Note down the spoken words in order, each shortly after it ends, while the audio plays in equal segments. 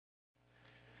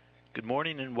Good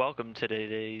morning and welcome to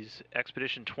today's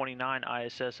Expedition 29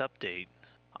 ISS update.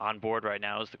 On board right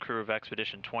now is the crew of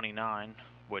Expedition 29,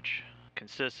 which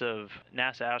consists of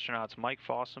NASA astronauts Mike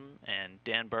Fossum and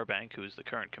Dan Burbank, who is the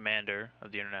current commander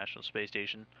of the International Space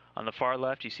Station. On the far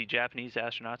left, you see Japanese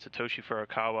astronaut Satoshi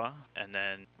Furukawa and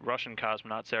then Russian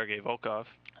cosmonaut Sergei Volkov,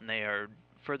 and they are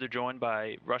further joined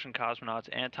by Russian cosmonauts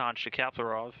Anton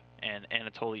Shkaplerov and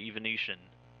Anatoly Ivanishin.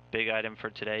 Big item for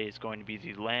today is going to be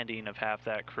the landing of half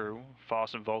that crew.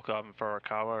 Fossum, Volkov, and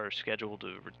Furukawa are scheduled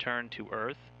to return to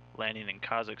Earth, landing in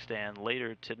Kazakhstan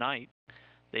later tonight.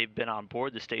 They've been on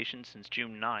board the station since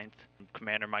June 9th.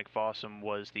 Commander Mike Fossum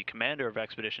was the commander of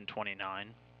Expedition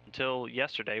 29 until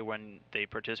yesterday when they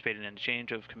participated in a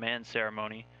change of command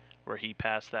ceremony where he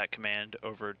passed that command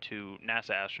over to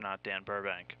NASA astronaut Dan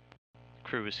Burbank. The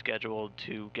crew is scheduled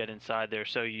to get inside their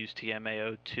Soyuz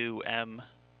TMA-02M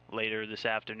later this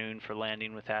afternoon for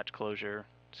landing with hatch closure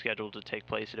scheduled to take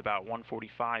place at about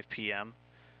 1:45 p.m.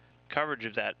 Coverage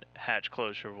of that hatch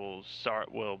closure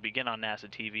will begin on NASA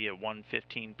TV at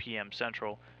 1:15 p.m.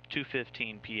 Central,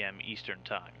 2:15 p.m. Eastern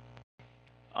Time.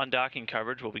 Undocking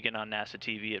coverage will begin on NASA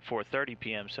TV at 4:30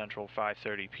 p.m. Central,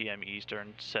 5:30 p.m.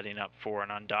 Eastern, setting up for an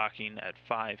undocking at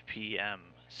 5 p.m.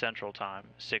 Central Time,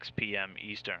 6 p.m.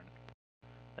 Eastern.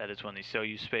 That is when the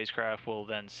Soyuz spacecraft will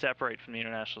then separate from the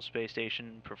International Space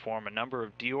Station, perform a number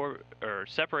of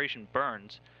separation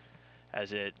burns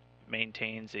as it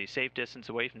maintains a safe distance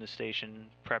away from the station,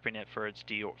 prepping it for its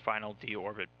final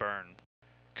deorbit burn.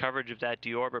 Coverage of that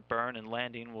deorbit burn and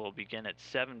landing will begin at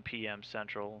 7 p.m.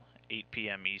 Central, 8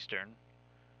 p.m. Eastern,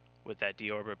 with that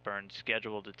deorbit burn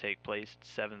scheduled to take place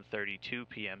at 7:32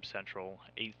 p.m. Central,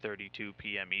 8:32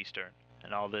 p.m. Eastern.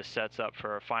 And all this sets up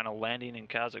for a final landing in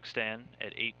Kazakhstan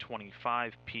at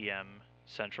 8:25 p.m.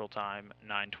 Central Time,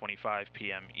 9:25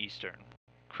 p.m. Eastern.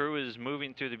 Crew is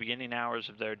moving through the beginning hours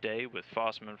of their day with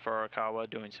Fossum and Furukawa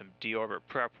doing some deorbit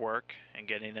prep work and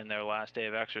getting in their last day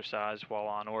of exercise while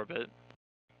on orbit.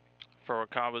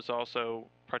 Furukawa is also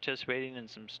participating in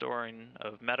some storing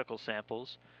of medical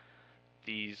samples.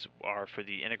 These are for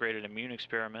the integrated immune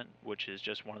experiment, which is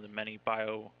just one of the many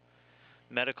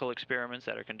biomedical experiments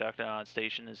that are conducted on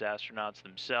station as astronauts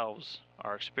themselves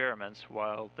are experiments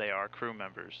while they are crew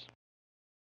members.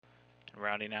 And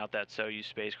rounding out that Soyuz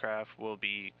spacecraft will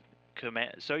be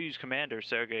Soyuz commander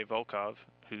Sergei Volkov,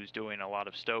 who's doing a lot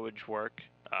of stowage work,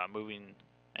 moving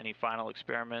any final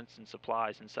experiments and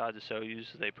supplies inside the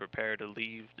Soyuz as they prepare to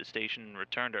leave the station and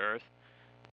return to Earth.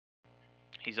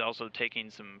 He's also taking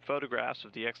some photographs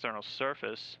of the external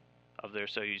surface of their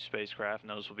Soyuz spacecraft, and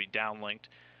those will be downlinked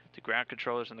to ground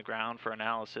controllers on the ground for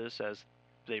analysis as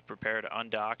they prepare to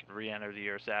undock and re-enter the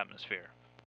Earth's atmosphere.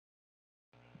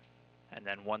 And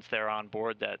then once they're on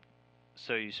board that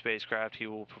Soyuz spacecraft, he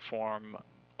will perform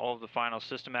all of the final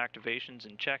system activations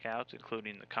and checkouts,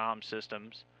 including the comm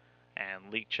systems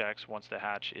and leak checks once the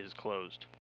hatch is closed.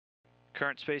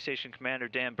 Current Space Station Commander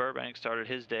Dan Burbank started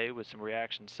his day with some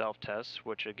reaction self-tests,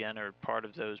 which again are part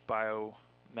of those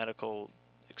biomedical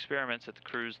experiments that the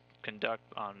crews conduct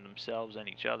on themselves and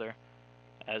each other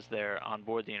as they're on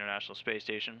board the International Space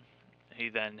Station. He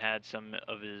then had some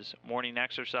of his morning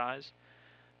exercise.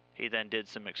 He then did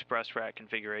some express rack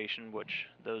configuration, which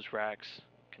those racks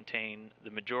contain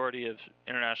the majority of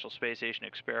International Space Station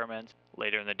experiments.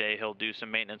 Later in the day, he'll do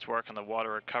some maintenance work on the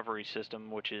water recovery system,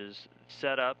 which is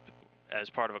set up as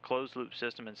part of a closed loop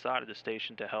system inside of the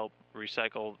station to help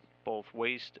recycle both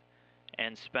waste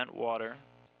and spent water.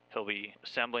 He'll be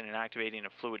assembling and activating a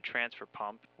fluid transfer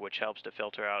pump, which helps to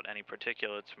filter out any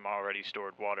particulates from already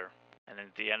stored water. And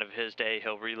at the end of his day,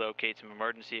 he'll relocate some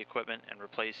emergency equipment and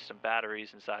replace some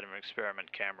batteries inside of an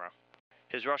experiment camera.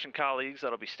 His Russian colleagues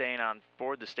that'll be staying on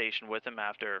board the station with him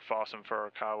after Fossum,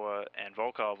 Furukawa, and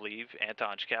Volkov leave,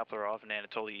 Anton Shkaplerov and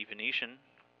Anatoly Ivanishin,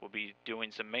 will be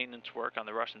doing some maintenance work on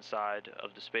the Russian side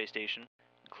of the space station,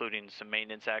 including some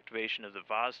maintenance activation of the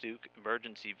Vozduk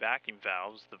emergency vacuum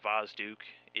valves. The Vozduk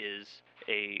is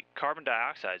a carbon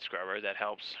dioxide scrubber that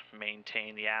helps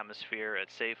maintain the atmosphere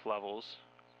at safe levels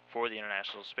for the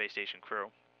International Space Station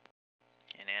crew.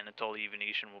 And Anatoly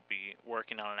Ivanishin will be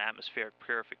working on an atmospheric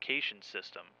purification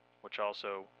system, which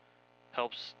also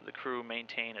helps the crew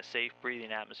maintain a safe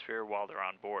breathing atmosphere while they're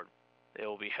on board. They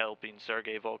will be helping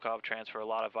Sergei Volkov transfer a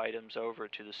lot of items over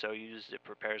to the Soyuz as it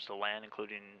prepares to land,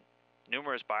 including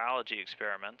numerous biology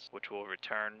experiments, which will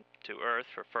return to Earth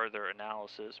for further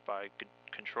analysis by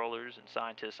controllers and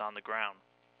scientists on the ground.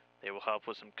 They will help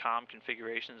with some comm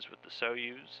configurations with the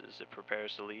Soyuz as it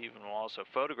prepares to leave, and will also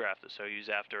photograph the Soyuz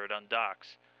after it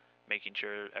undocks, making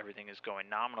sure everything is going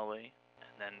nominally.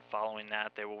 And then following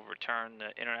that, they will return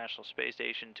the International Space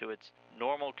Station to its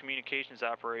normal communications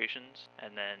operations,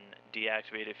 and then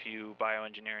deactivate a few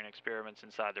bioengineering experiments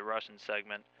inside the Russian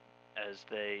segment as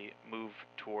they move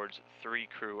towards 3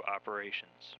 crew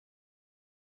operations.